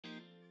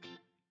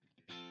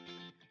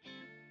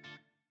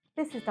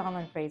This is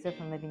Dawn Fraser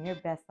from Living Your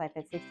Best Life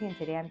at 60, and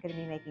today I'm going to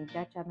be making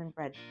Dutch oven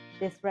bread.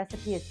 This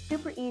recipe is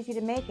super easy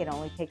to make. It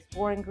only takes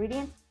 4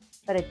 ingredients,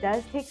 but it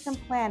does take some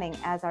planning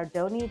as our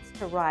dough needs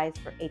to rise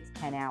for 8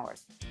 to 10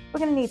 hours. We're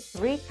going to need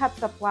 3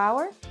 cups of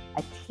flour,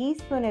 a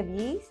teaspoon of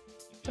yeast,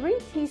 3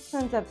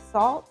 teaspoons of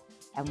salt,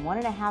 and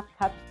 1.5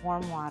 cups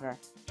warm water.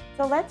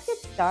 So let's get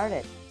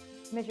started.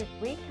 Measure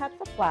 3 cups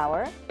of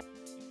flour,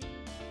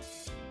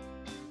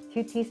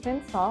 2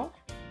 teaspoons salt,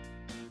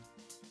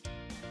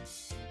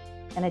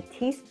 and a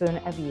teaspoon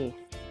of yeast.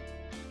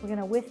 We're going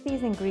to whisk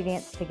these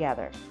ingredients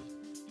together.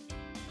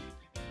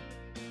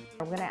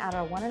 We're going to add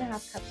our 1.5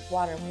 cups of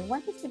water, and we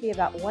want this to be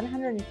about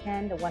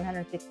 110 to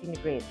 115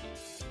 degrees.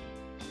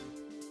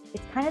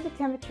 It's kind of the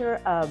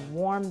temperature of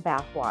warm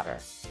bath water.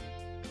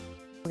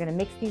 We're going to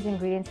mix these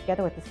ingredients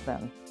together with a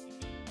spoon.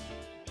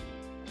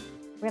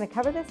 We're going to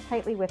cover this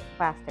tightly with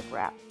plastic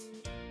wrap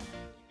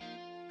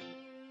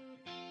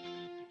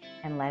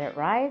and let it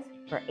rise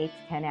for 8 to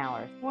 10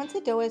 hours. Once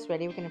the dough is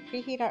ready, we're going to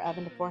preheat our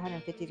oven to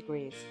 450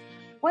 degrees.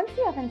 Once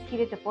the oven's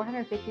heated to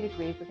 450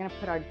 degrees, we're going to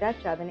put our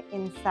Dutch oven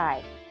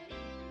inside.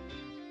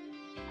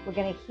 We're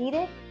going to heat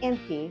it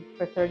empty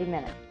for 30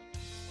 minutes.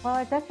 While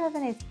our Dutch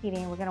oven is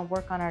heating, we're going to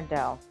work on our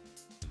dough.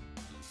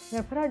 We're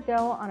going to put our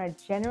dough on a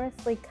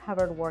generously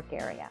covered work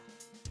area.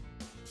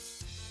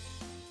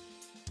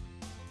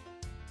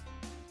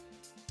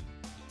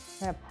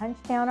 We're going to punch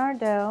down our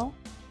dough,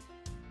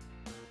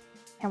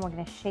 and we're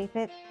going to shape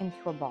it into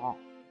a ball.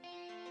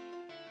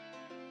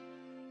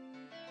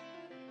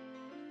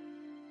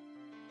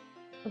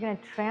 We're going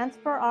to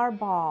transfer our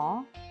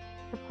ball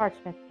to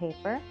parchment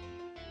paper,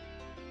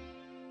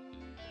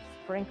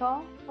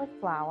 sprinkle with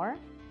flour,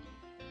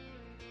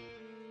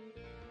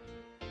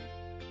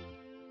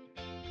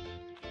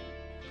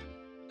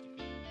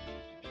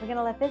 we're going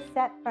to let this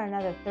set for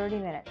another 30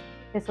 minutes.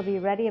 This will be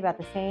ready about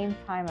the same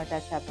time our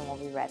Dutch oven will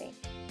be ready.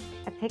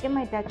 I've taken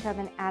my Dutch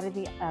oven out of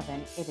the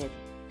oven. It is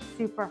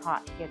super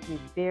hot. You have to be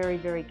very,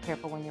 very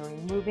careful when you're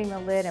removing the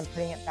lid and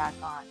putting it back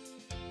on.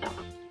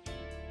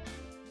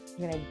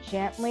 I'm going to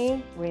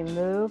gently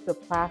remove the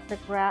plastic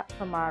wrap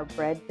from our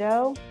bread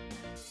dough.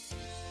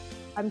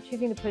 I'm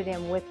choosing to put it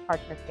in with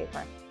parchment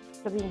paper.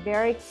 So being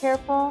very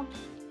careful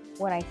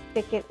when I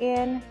stick it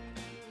in,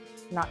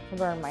 not to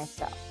burn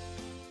myself.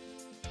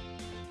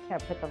 I'm going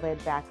to put the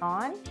lid back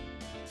on.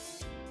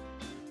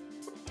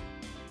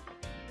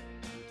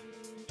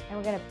 And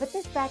we're going to put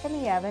this back in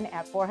the oven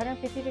at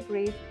 450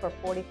 degrees for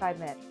 45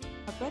 minutes.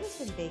 Our bread has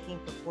been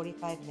baking for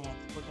 45 minutes.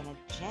 We're going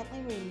to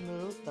gently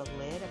remove the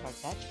lid of our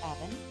Dutch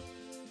oven,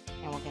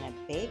 and we're going to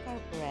bake our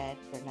bread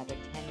for another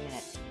 10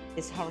 minutes.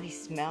 This already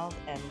smells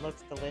and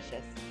looks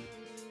delicious.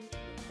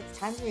 It's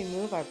time to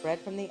remove our bread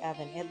from the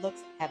oven. It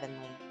looks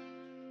heavenly.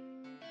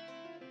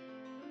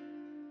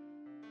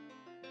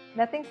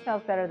 Nothing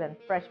smells better than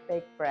fresh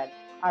baked bread.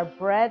 Our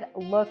bread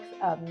looks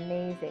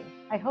amazing.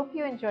 I hope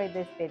you enjoyed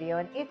this video,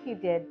 and if you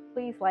did,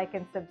 please like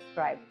and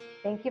subscribe.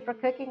 Thank you for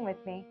cooking with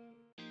me.